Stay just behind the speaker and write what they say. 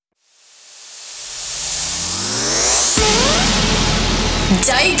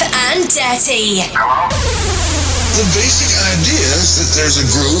Dope and Dirty. The basic idea is that there's a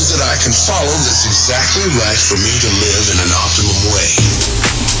groove that I can follow that's exactly right for me to live in an optimum way.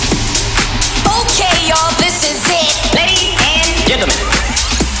 Okay, y'all, this is it. Ladies and gentlemen.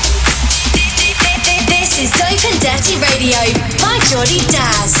 This is Dope and Dirty Radio by Jordy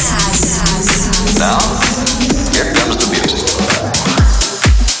Daz. Now, here comes the music.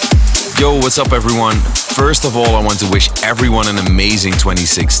 Yo, what's up everyone? First of all, I want to wish everyone an amazing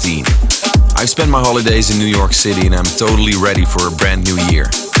 2016. I've spent my holidays in New York City and I'm totally ready for a brand new year.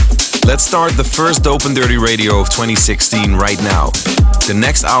 Let's start the first Dope and Dirty Radio of 2016 right now. The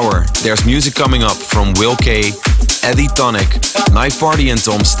next hour, there's music coming up from Will K, Eddie Tonic, Knife Party and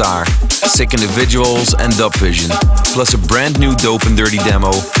Tom Staar, Sick Individuals and Dub Vision, plus a brand new Dope and Dirty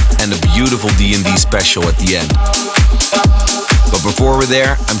demo and a beautiful D&D special at the end. But before we're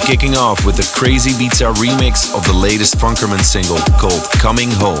there, I'm kicking off with a Crazy Pizza remix of the latest Funkerman single called Coming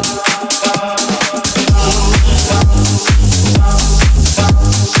Home.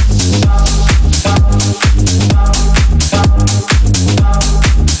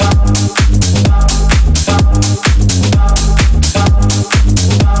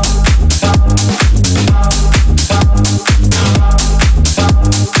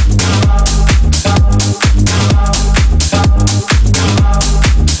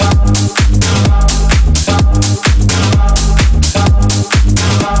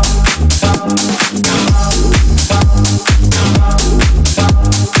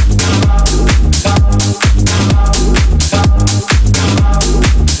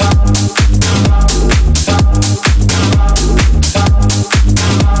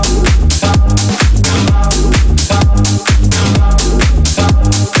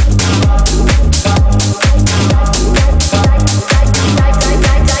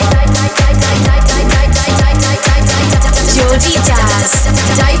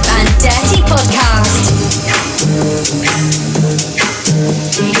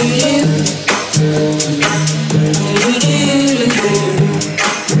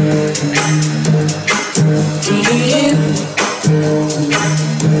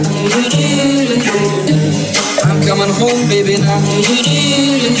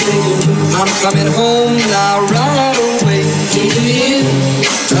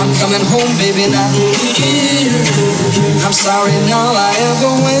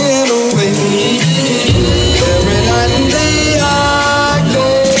 Every night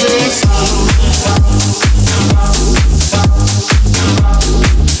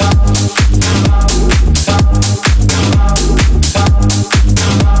and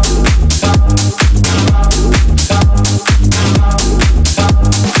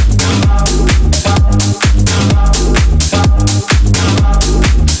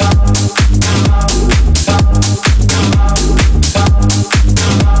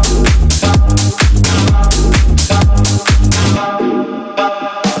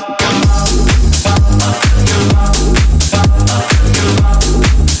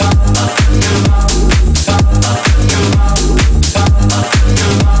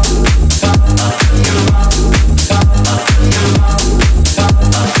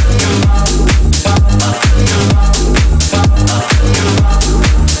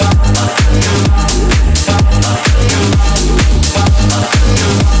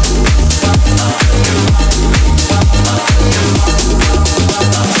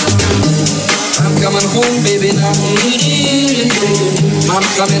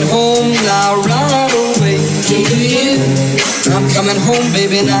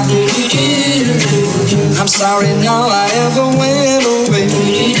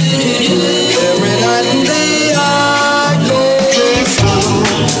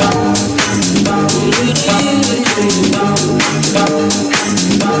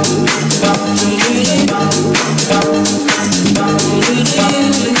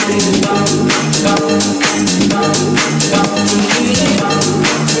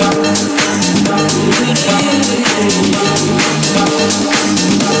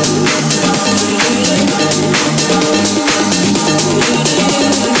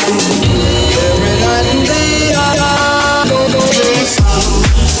day I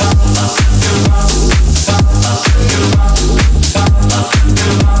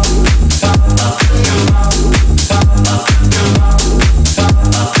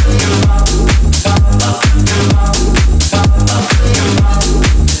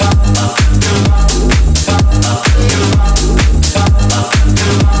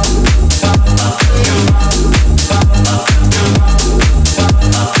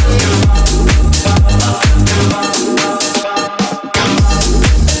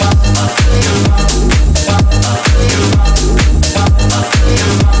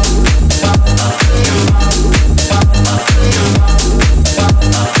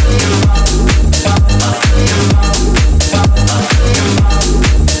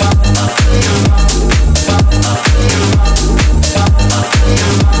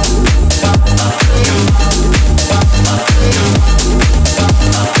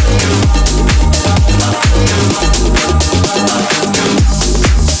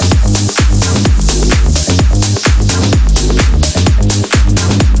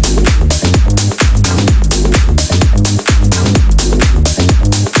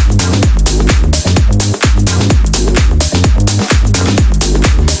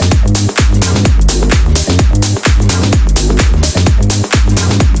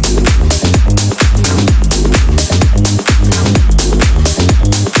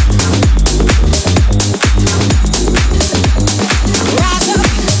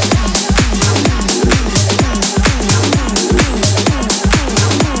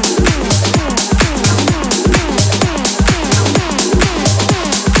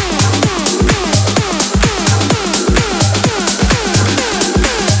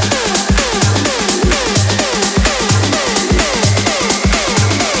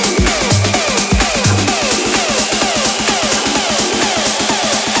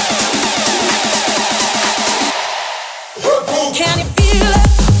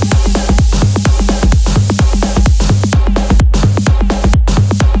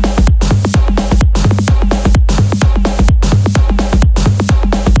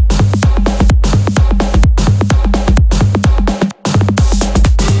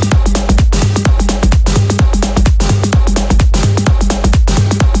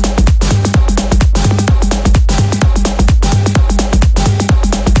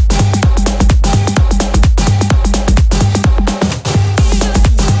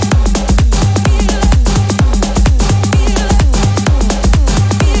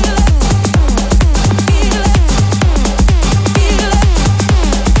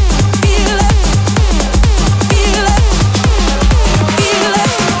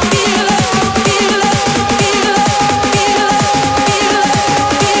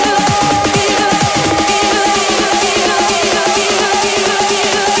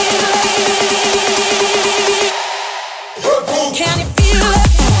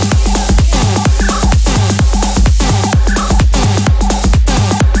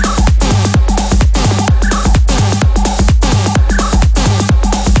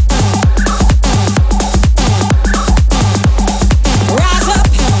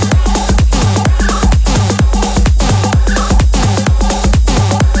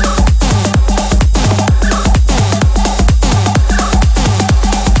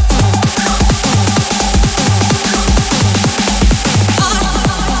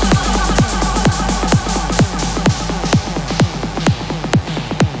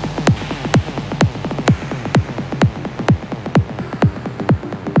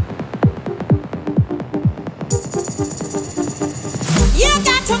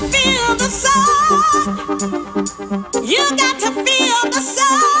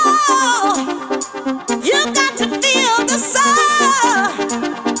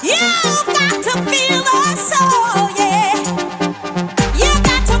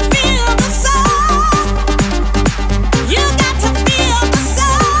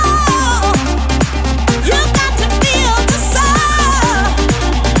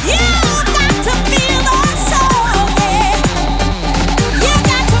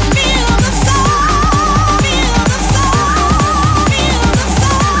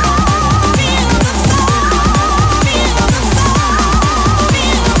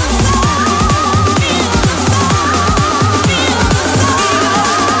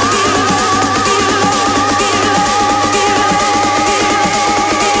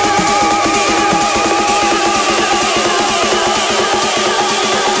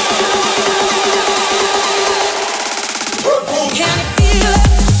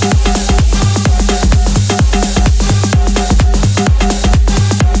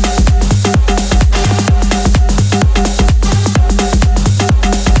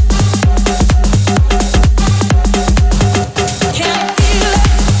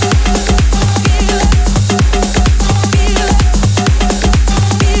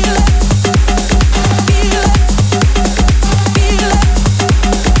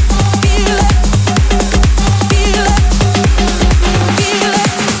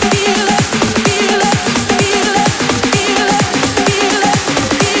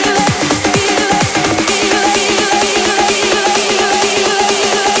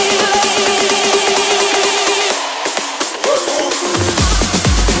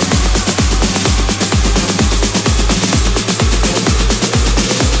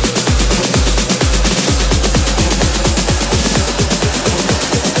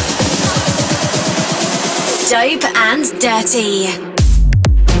Dope and Dirty.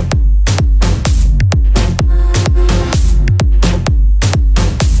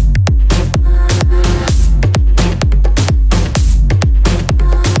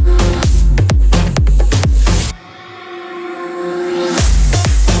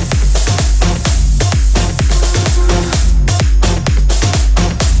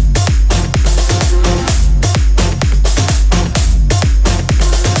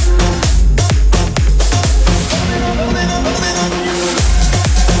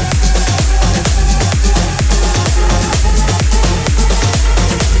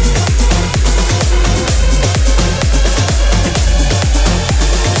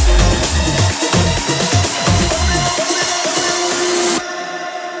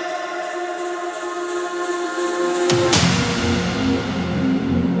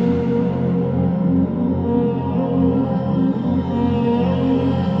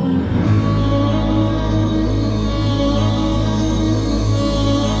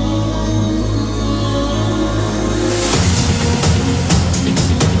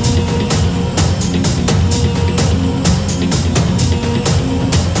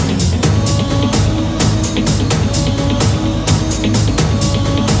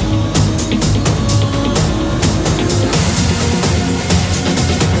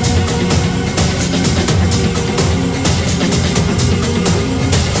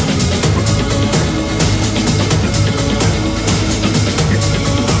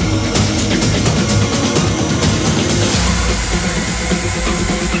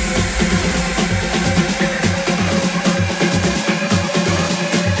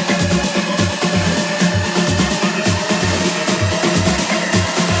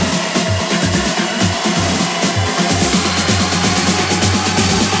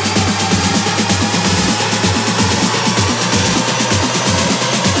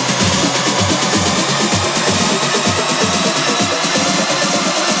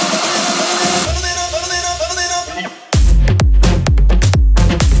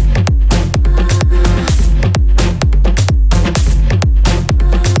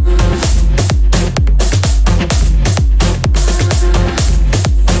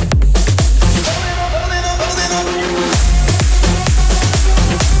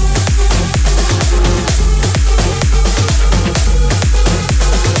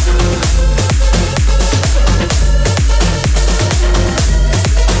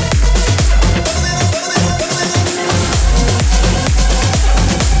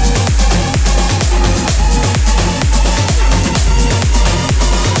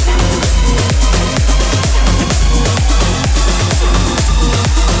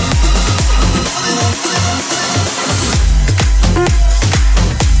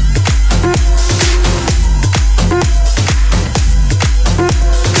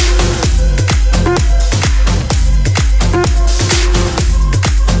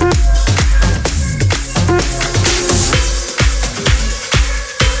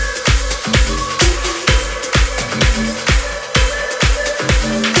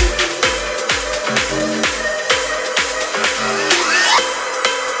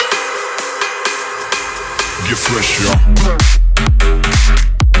 fresh, y'all.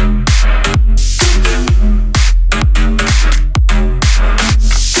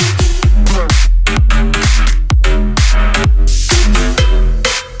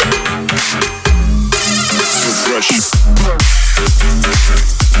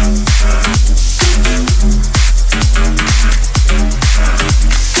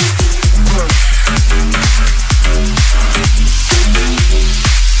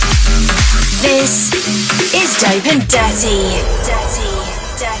 This is Dope and Dirty. Dirty,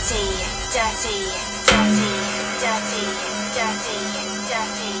 dirty, dirty, dirty, dirty,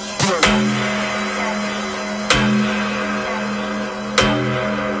 dirty, dirty.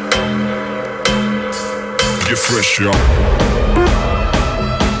 Get fresh, y'all.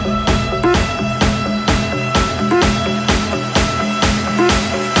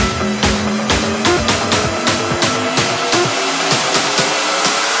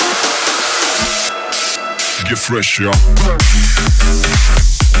 Get fresh, y'all.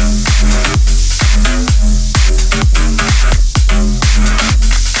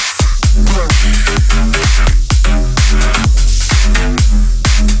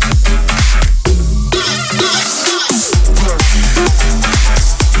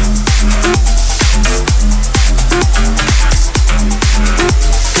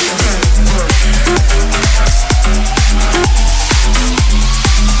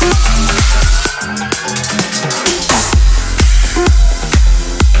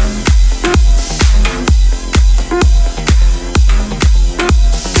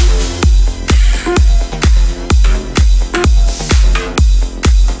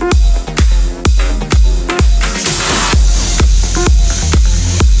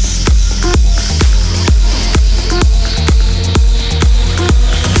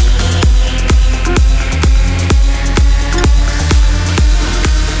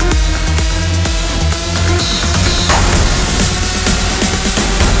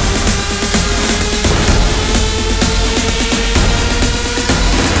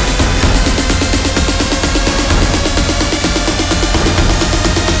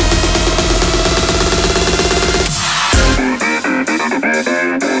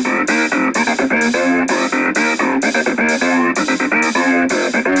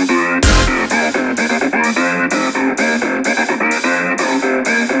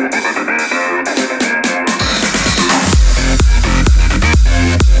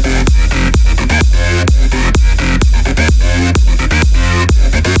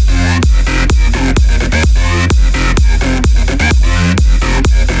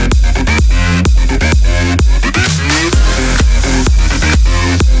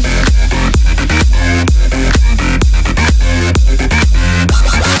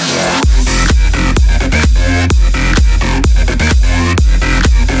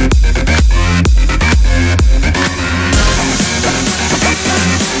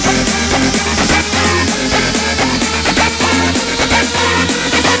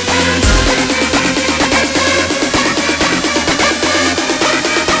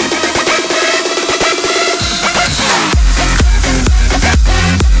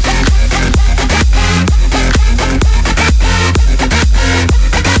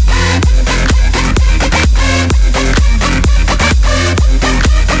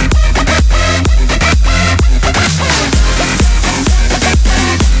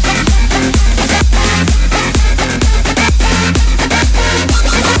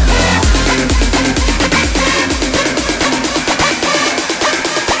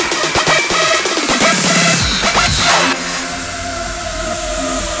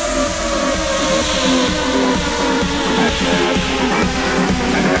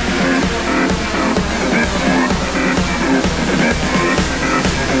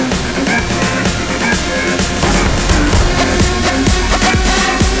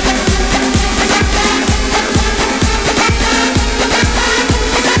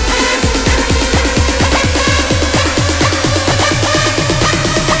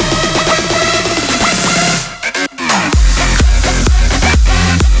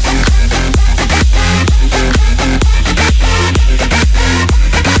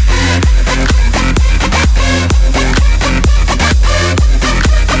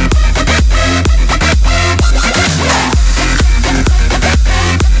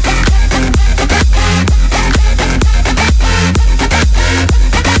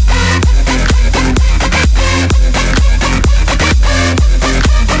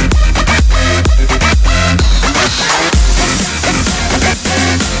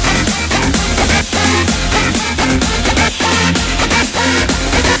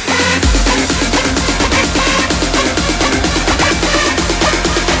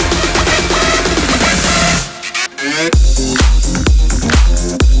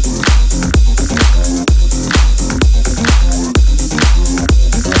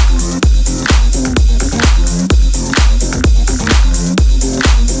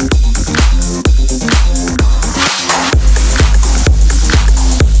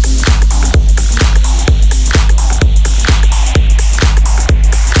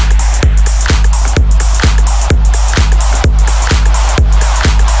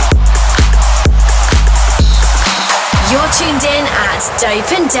 It's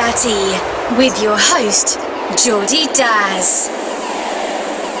Dope and Dirty with your host, Jordy Daz.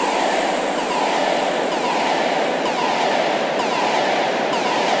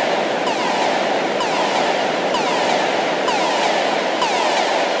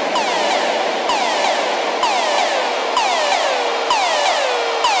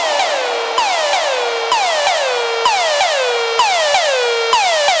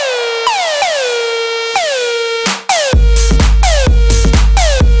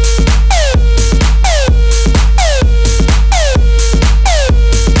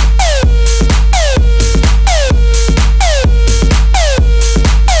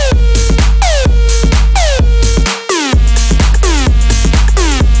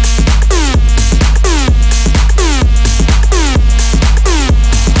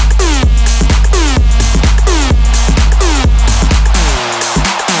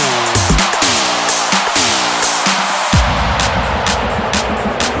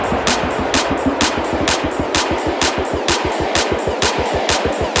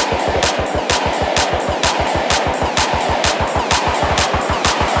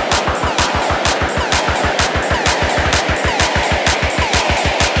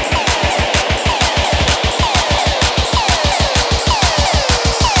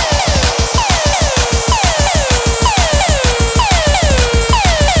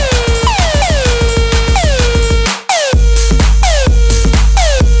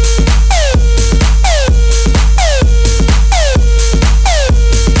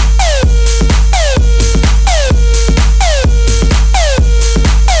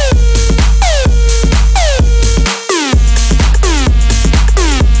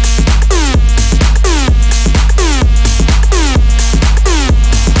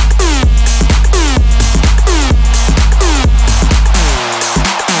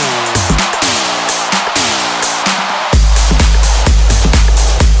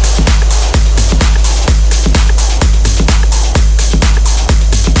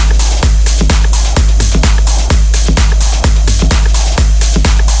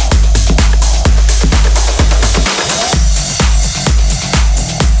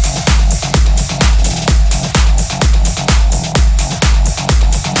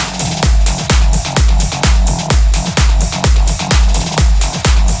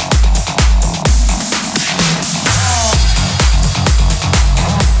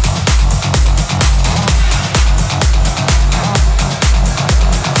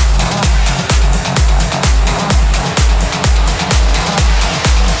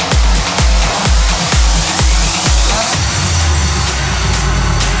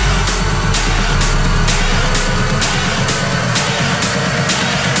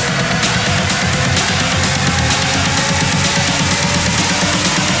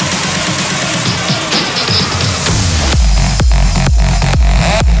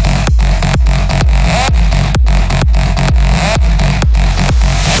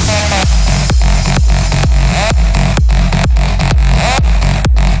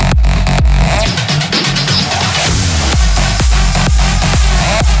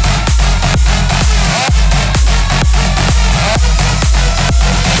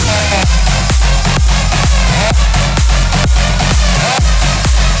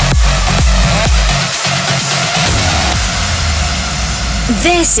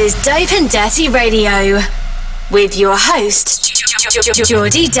 This is Dope and Dirty Radio with your host,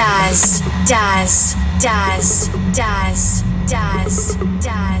 Jordy Daz. Daz, Daz, Daz, Daz,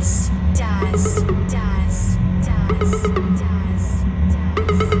 Daz, Daz, Daz, Daz.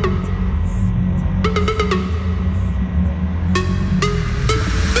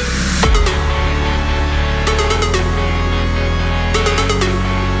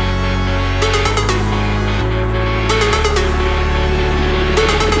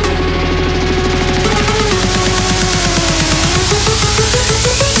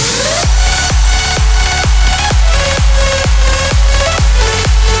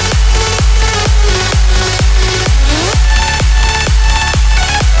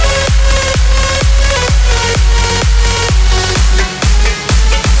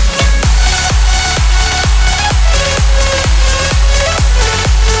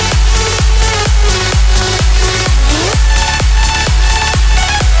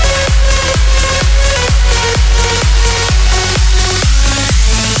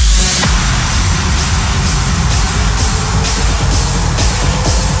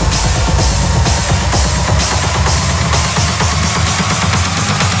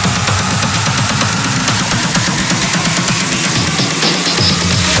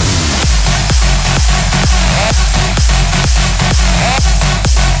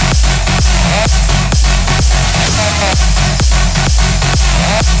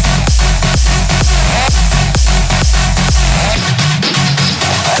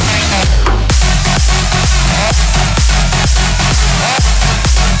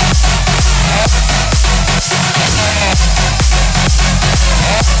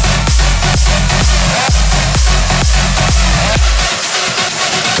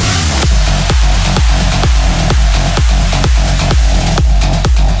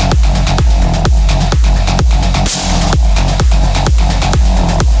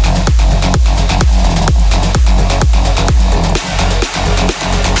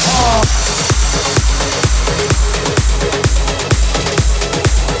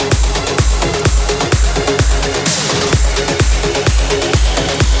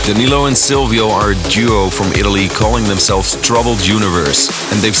 Danilo and Silvio are a duo from Italy calling themselves Troubled Universe,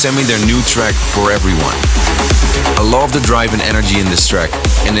 and they've sent me their new track For Everyone. I love the drive and energy in this track,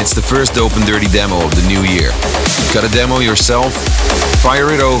 and it's the first Dope and Dirty demo of the new year. Got a demo yourself?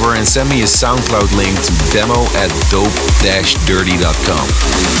 Fire it over and send me a SoundCloud link to demo@dope-dirty.com.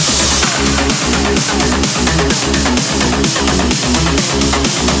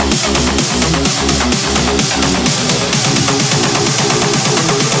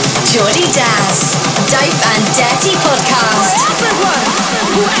 Jordy Daz, Dope and Dirty Podcast. For everyone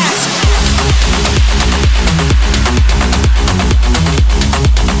who asks.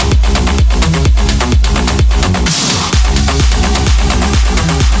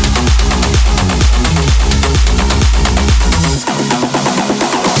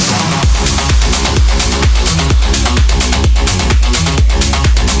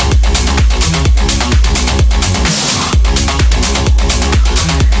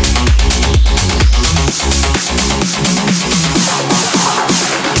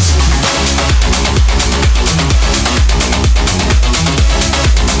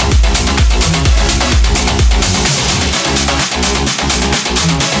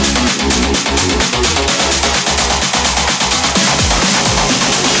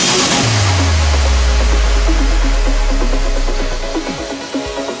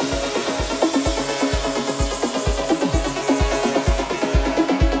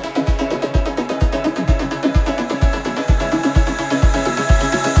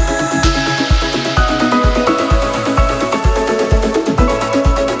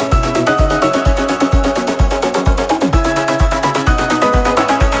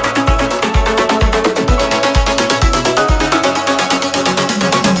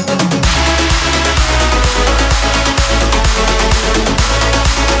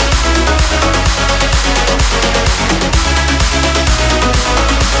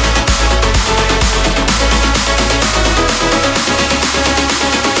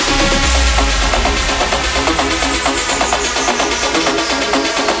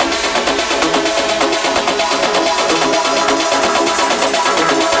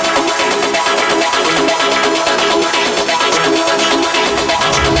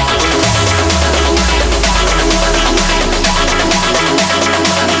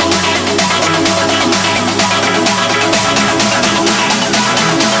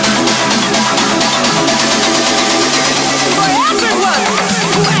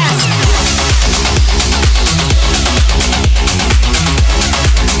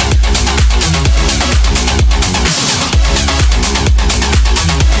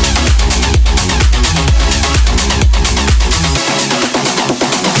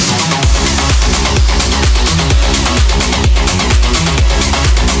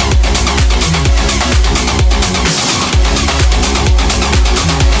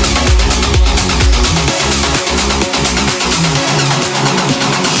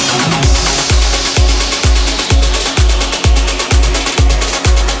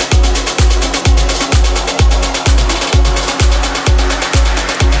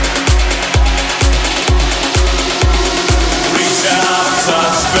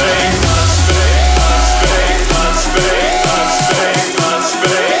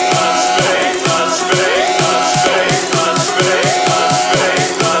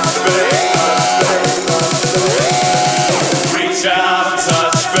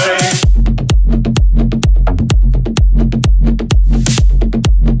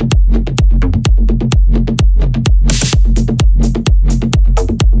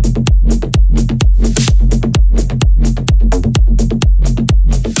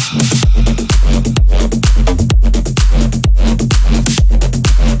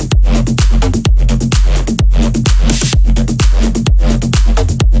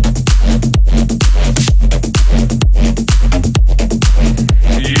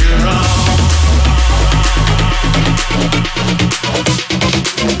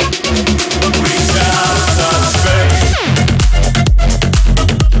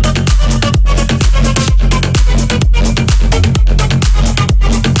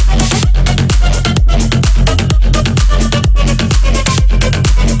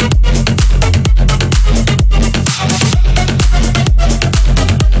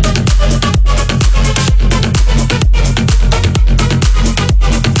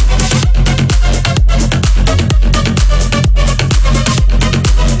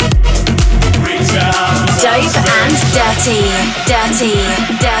 Dirty, dirty,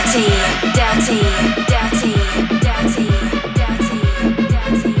 dirty, dirty, dirty, dirty, dirty,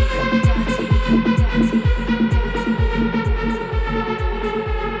 dirty,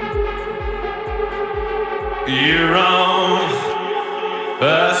 You're on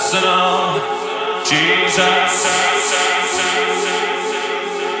personal Jesus.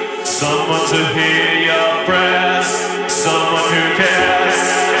 Someone to hear your prayers, someone who cares.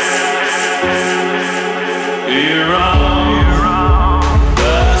 You're wrong,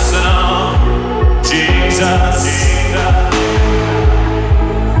 personal Jesus.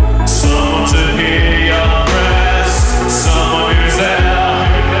 Someone to hear your prayers, someone who's there.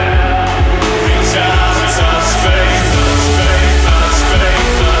 Reach out, touch faith, touch faith, touch faith,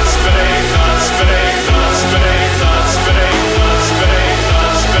 touch faith, touch faith, touch faith, touch faith, touch faith, touch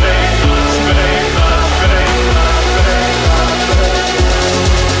faith, touch faith, touch faith, touch faith.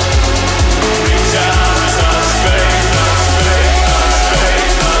 Reach out, touch faith, touch faith, touch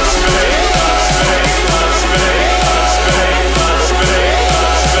faith, touch faith, touch faith, touch faith, touch faith, touch faith, touch faith.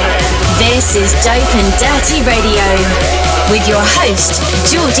 This is Dope and Dirty Radio with your host,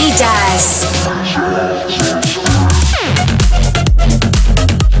 Geordie Daz.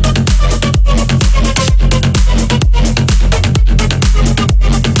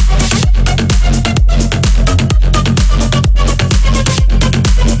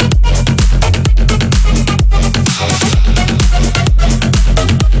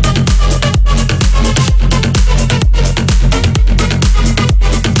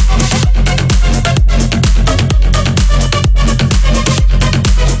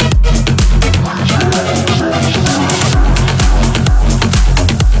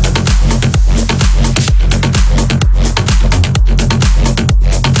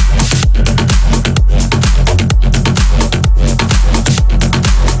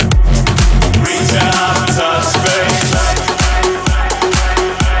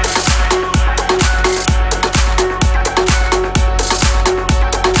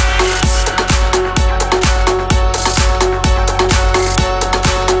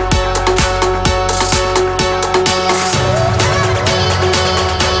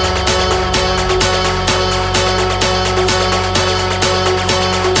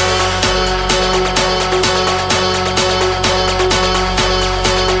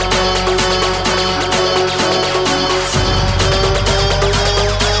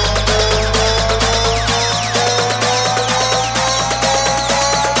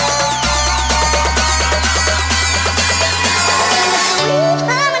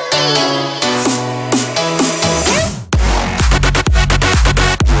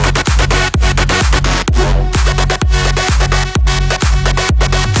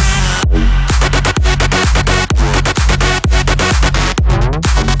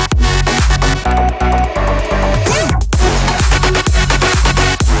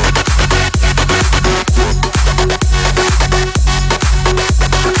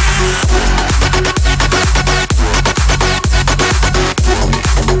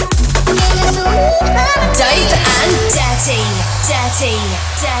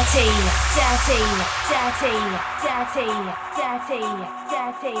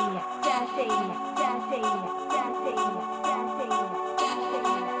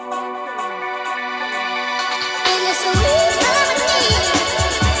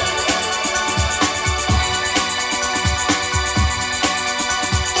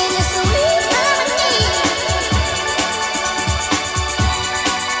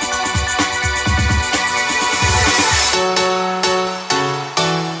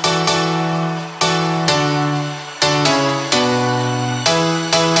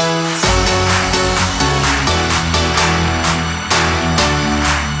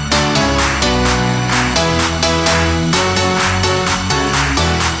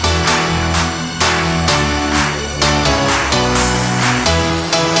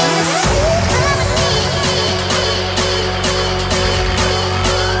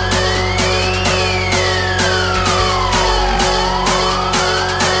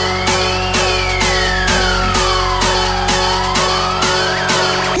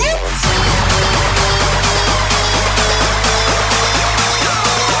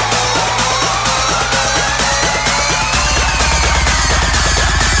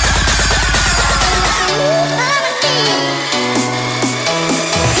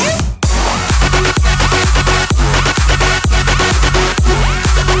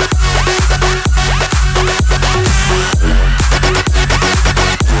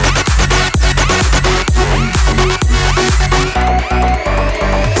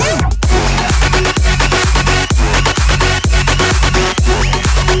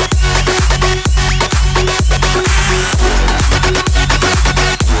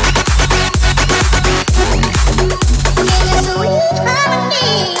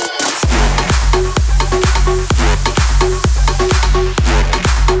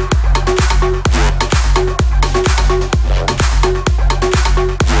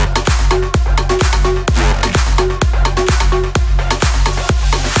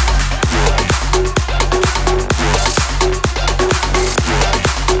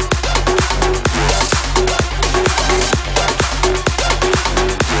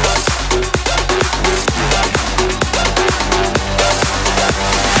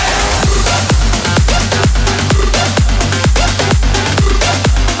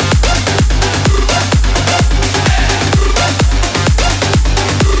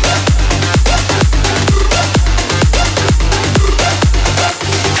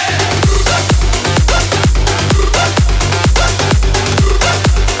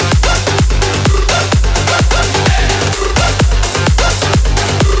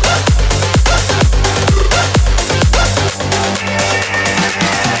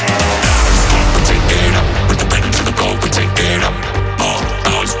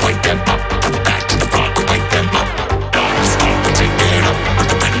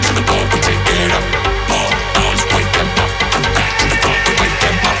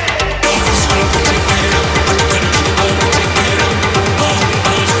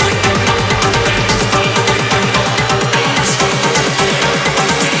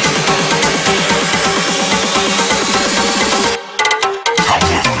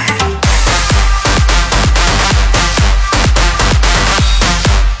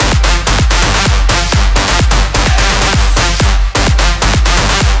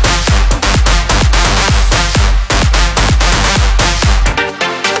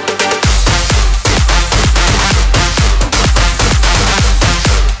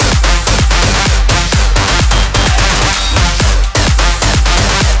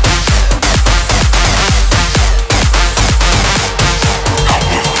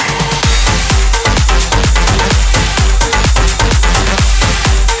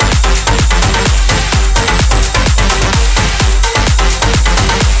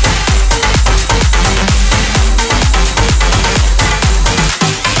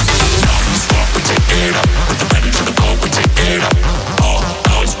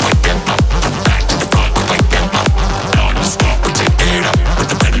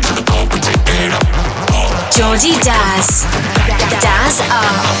 Geordie Daz. Daz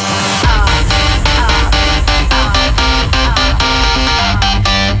up.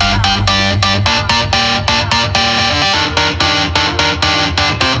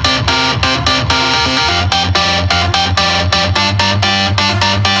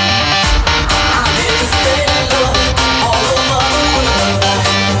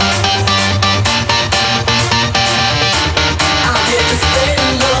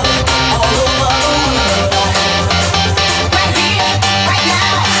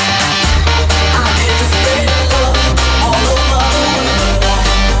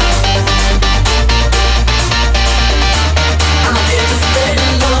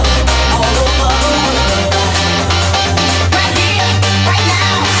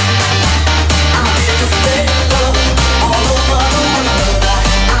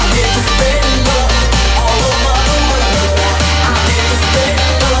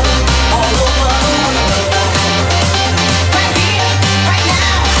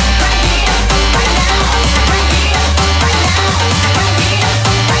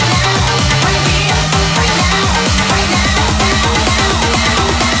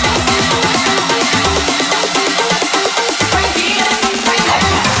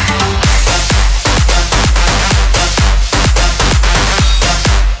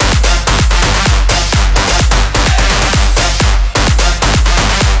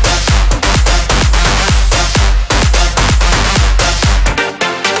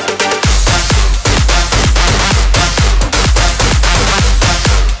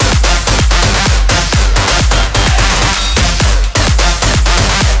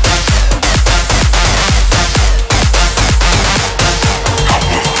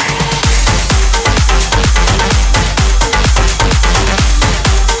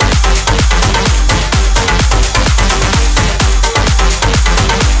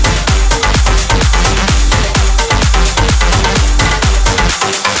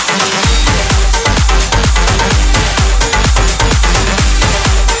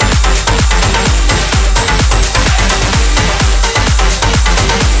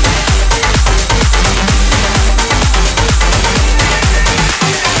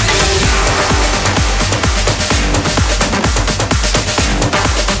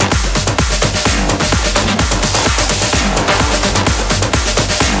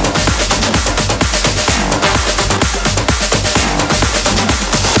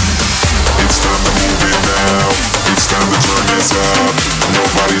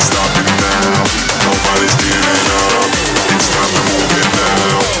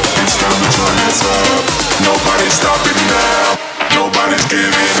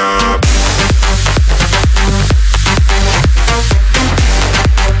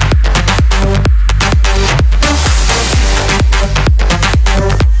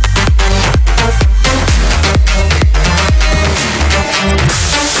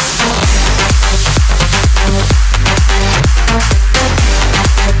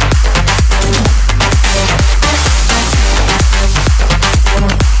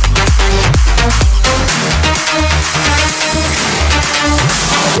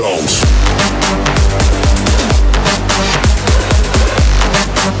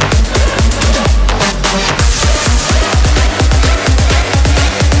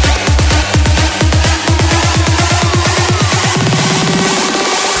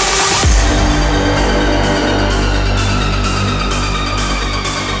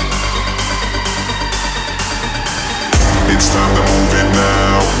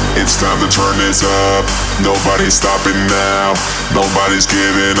 Nobody's stopping now, nobody's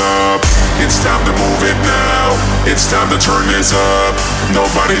giving up. It's time to move it now, it's time to turn this up.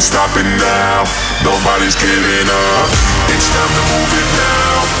 Nobody's stopping now, nobody's giving up. It's time to move it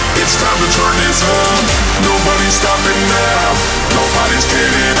now, it's time to turn this up. Nobody's stopping now, nobody's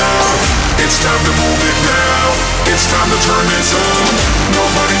giving up. It's time to move it now, it's time to turn this up.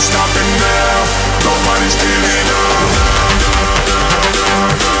 Nobody's stopping now, nobody's giving up.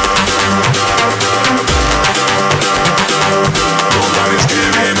 Nobody's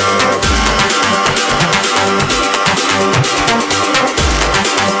giving up.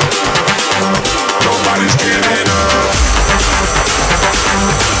 Nobody's giving up.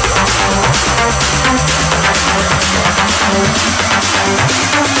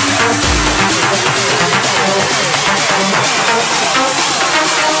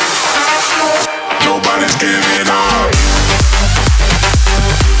 Nobody's giving up.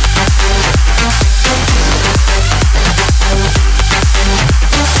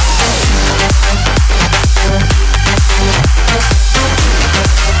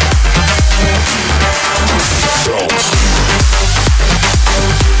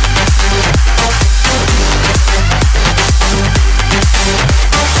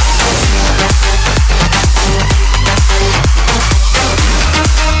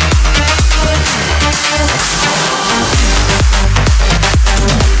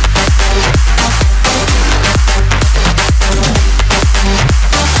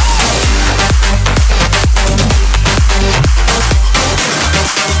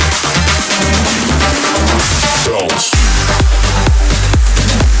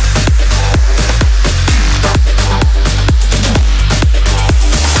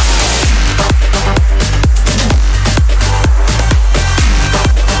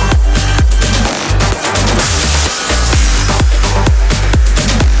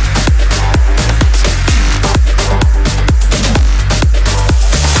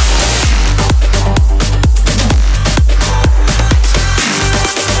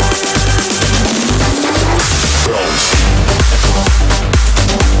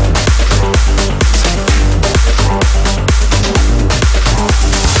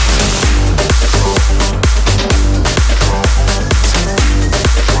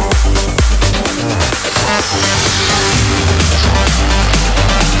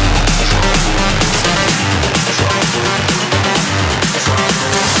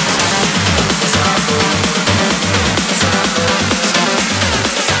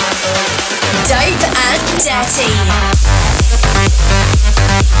 Dope and Dirty.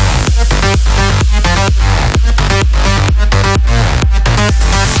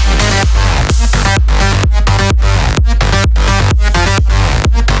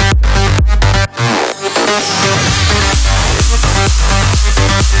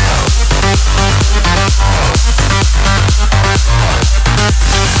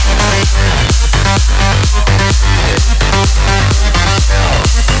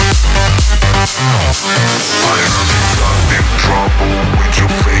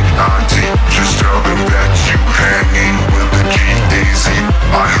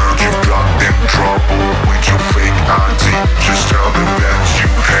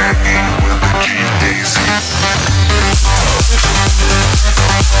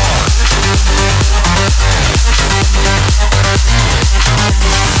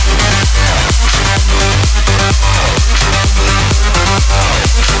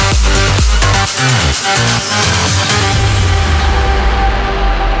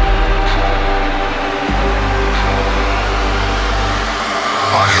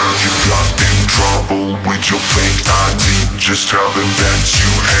 Just tell them that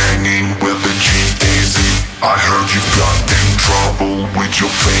you hanging with the G-A-Z. I heard you got in trouble with your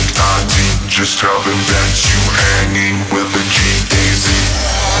fake ID. Just tell them that you hanging with the G-A-Z.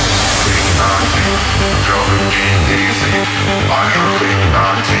 Fake ID, tell them G-A-Z. I heard fake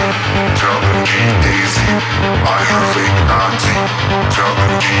ID, tell them G-A-Z. I heard fake ID, tell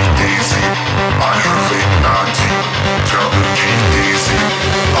them G-A-Z. I heard fake ID, tell them G-A-Z.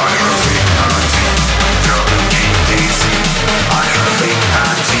 I heard fake ID, tell them G-A-Z. I heard fake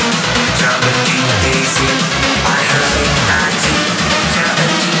ID, tell them G-A-Z. I heard fake ID, tell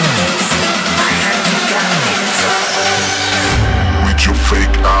them G-A-Z. I heard you got in trouble with your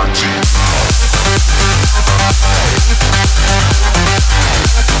fake ID.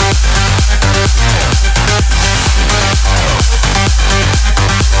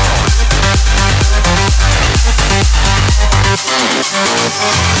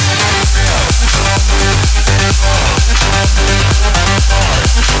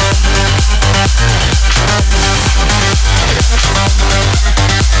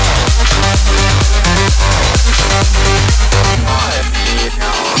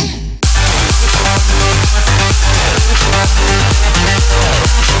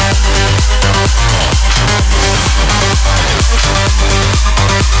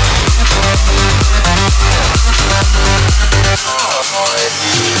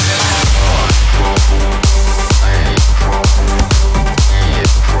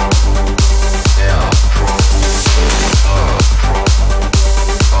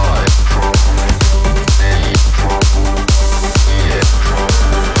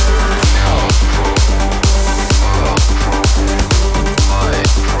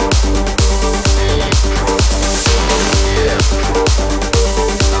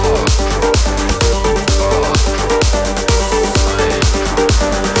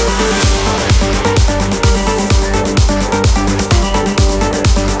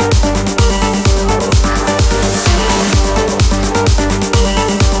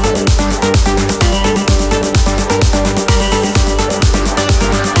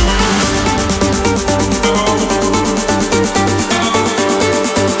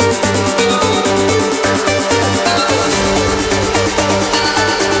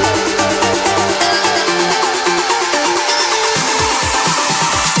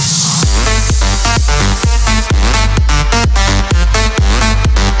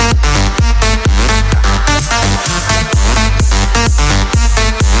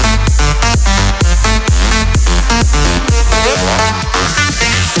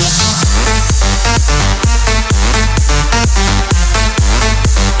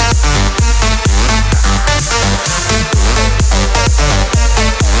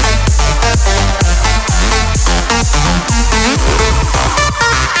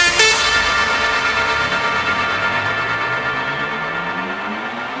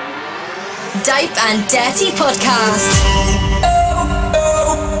 Dope and Dirty Podcast.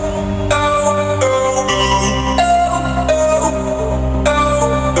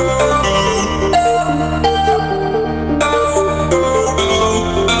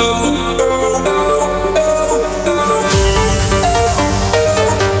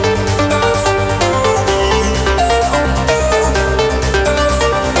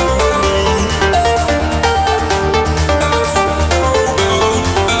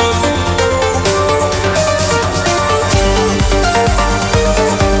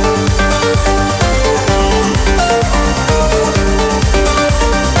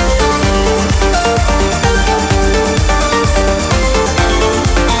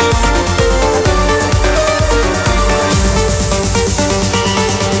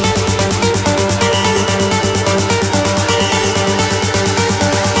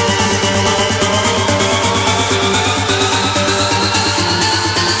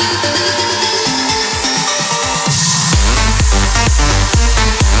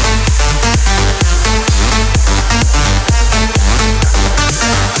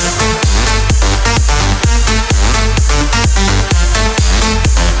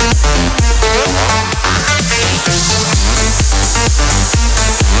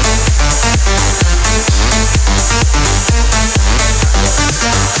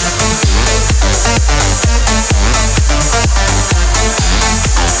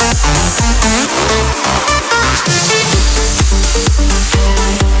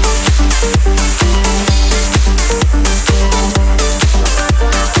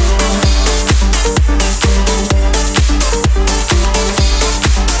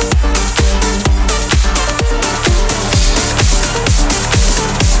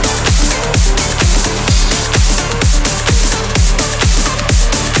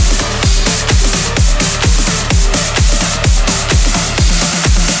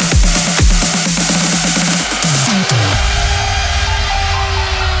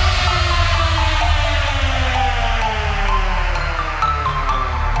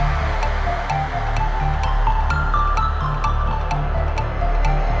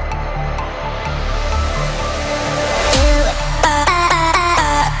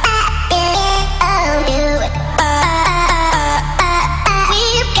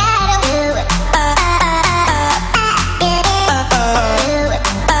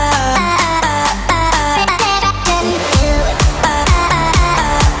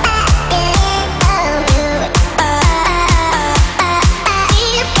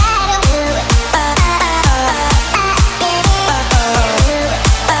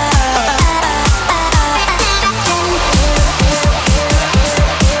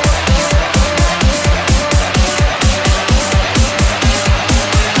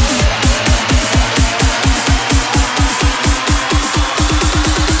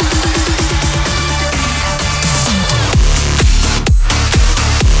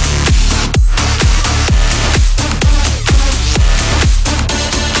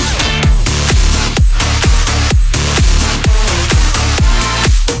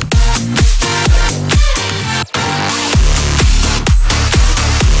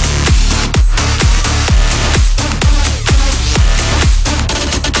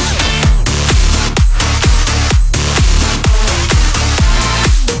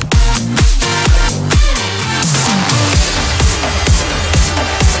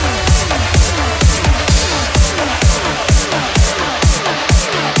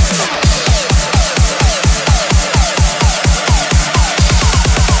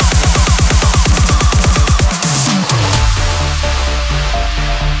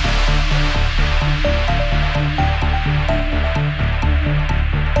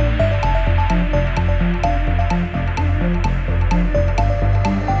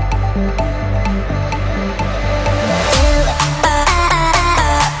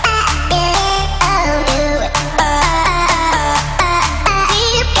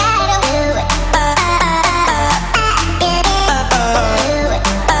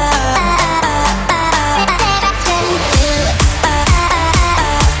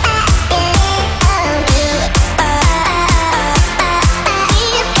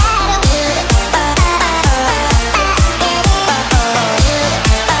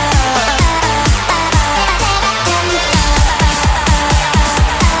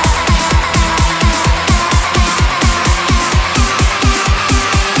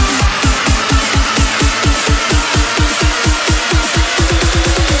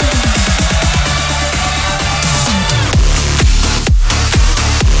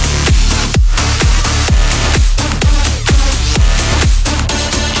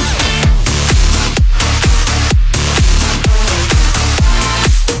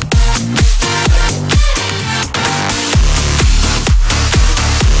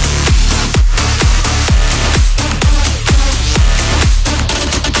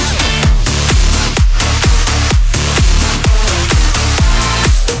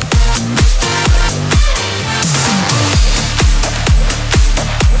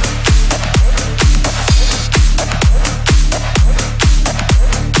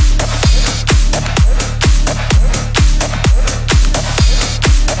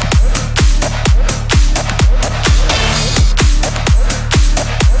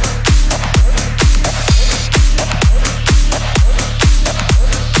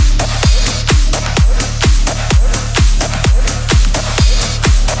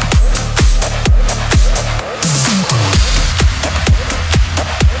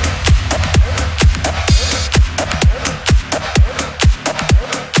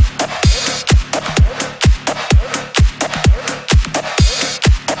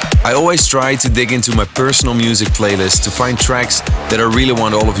 I always try to dig into my personal music playlist to find tracks that I really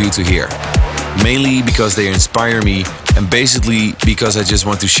want all of you to hear. Mainly because they inspire me and basically because I just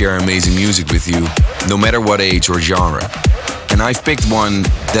want to share amazing music with you, no matter what age or genre. And I've picked one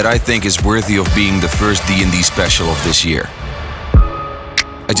that I think is worthy of being the first D&D special of this year.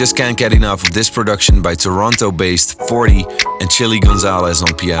 I just can't get enough of this production by Toronto-based 40 and Chili Gonzalez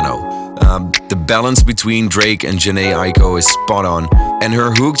on piano. The balance between Drake and Jhené Aiko is spot on, and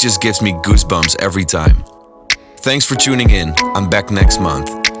her hook just gives me goosebumps every time. Thanks for tuning in. I'm back next month.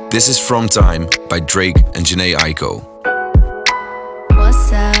 This is From Time by Drake and Jhené Aiko.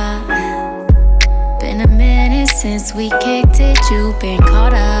 What's up? Been a minute since we kicked it. You been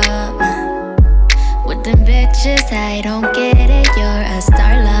caught up with them bitches. I don't get it. You're a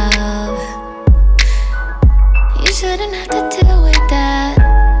star, love. You shouldn't have to deal with that.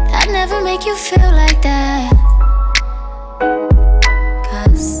 I'd never make you feel like that.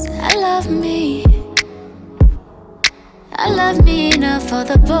 'Cause I love me. I love me enough for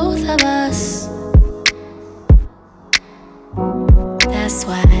the both of us. That's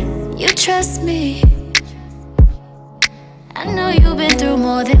why you trust me. I know you've been through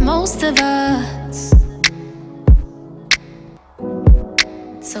more than most of us.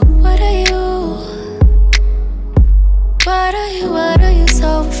 So what are you? What are you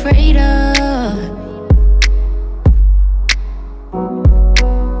so afraid of?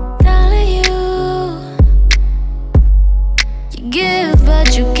 Darling, you give,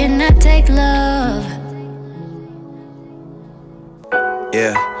 but you cannot take love.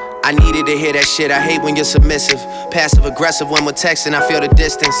 Yeah, I needed to hear that shit. I hate when you're submissive, passive aggressive when we're texting. I feel the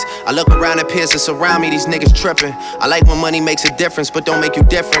distance. I look around at peers that surround me. These niggas tripping. I like when money makes a difference, but don't make you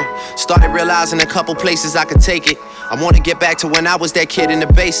different. Started realizing a couple places I could take it. I wanna get back to when I was that kid in the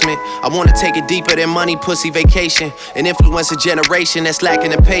basement. I wanna take it deeper than money, pussy, vacation, and influence a generation that's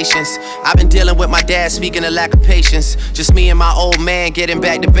lacking the patience. I've been dealing with my dad, speaking of lack of patience. Just me and my old man getting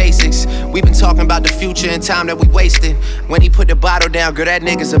back to basics. We've been talking about the future and time that we wasted. When he put the bottle down, girl, that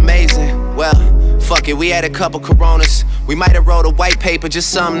nigga's amazing. Well, fuck it, we had a couple Coronas. We might have wrote a white paper,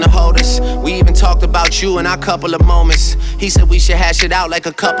 just something to hold us. We even talked about you in our couple of moments. He said we should hash it out like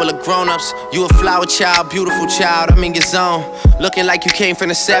a couple of grown-ups. You a flower child, beautiful child, I'm in your zone. Looking like you came from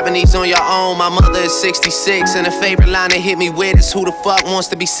the 70s on your own. My mother is 66, and a favorite line that hit me with is who the fuck wants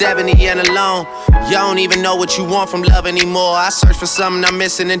to be 70 and alone? You don't even know what you want from love anymore. I search for something I'm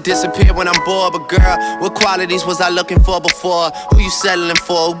missing and disappear when I'm bored. But girl, what qualities was I looking for before? Who you settling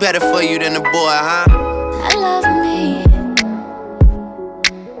for? Who better for you than a boy, huh? I love me.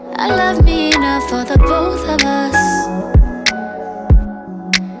 I love me enough for the both of us.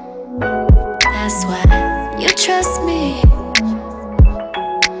 That's why you trust me.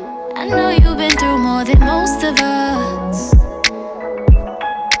 I know you've been through more than most of us.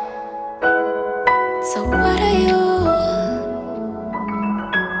 So what are you?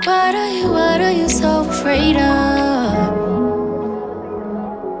 What are you so afraid of?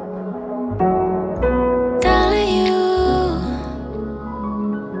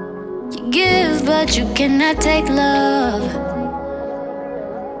 But you cannot take love.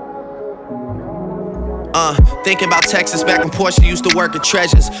 Thinking about Texas back when Portia used to work at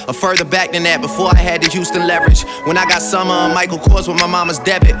Treasures, or further back than that before I had the Houston leverage. When I got summer on Michael Kors with my mama's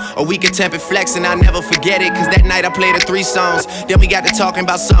debit, or we could temper flex and I never forget it. Cause that night I played her 3 songs. Then we got to talking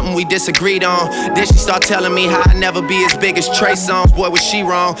about something we disagreed on. Then she started telling me how I'd never be as big as Trey Songz. Boy, was she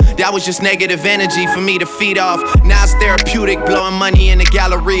wrong. That was just negative energy for me to feed off. Now it's therapeutic, blowing money in the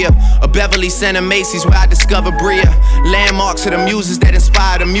Galleria, or Beverly Center Macy's where I discovered Bria. Landmarks of the muses that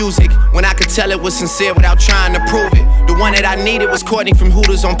inspire the music, when I could tell it was sincere without trying to prove it. The one that I needed was Courtney from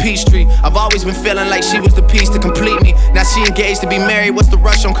Hooters on Peachtree. I've always been feeling like she was the piece to complete me. Now she engaged to be married, what's the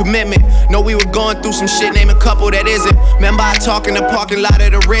rush on commitment? Know we were going through some shit, name a couple that isn't. Remember I talk in the parking lot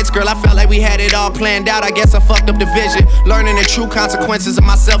of the Ritz, girl, I felt like we had it all planned out. I guess I fucked up the vision, learning the true consequences of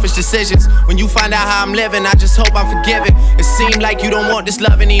my selfish decisions. When you find out how I'm living, I just hope I'm forgiven. It seemed like you don't want this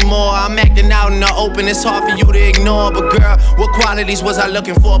love anymore. I'm acting out in the open, it's hard for you to ignore. But girl, what qualities was I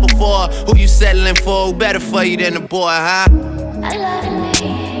looking for before? Who you settling for? Who better for you than a boy, huh? I love me.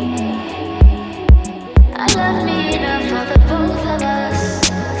 I love me enough for the both of us.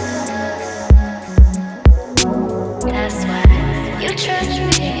 That's why you trust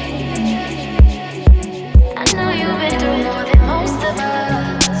me. I know you've been through more than most of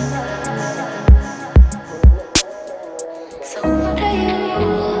us. So what are you?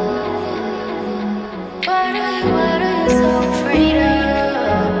 What are you so afraid of?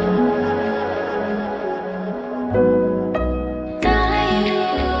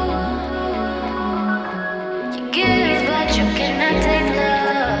 But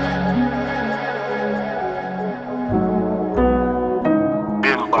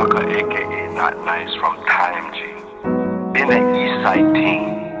Fat Nice from Time G. Been the East Side team,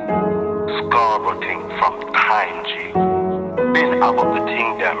 Scarborough team from Time G. Been about the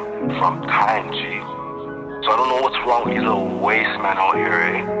team them from Time G. So I don't know what's wrong with these little waste men out here,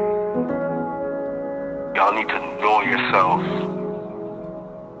 eh? Y'all need to know yourself.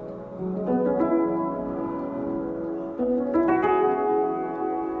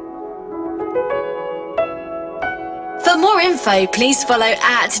 For more info, please follow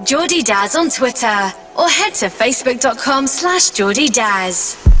 @JordyDaz on Twitter or head to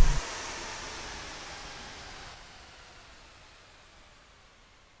facebook.com/JordyDaz.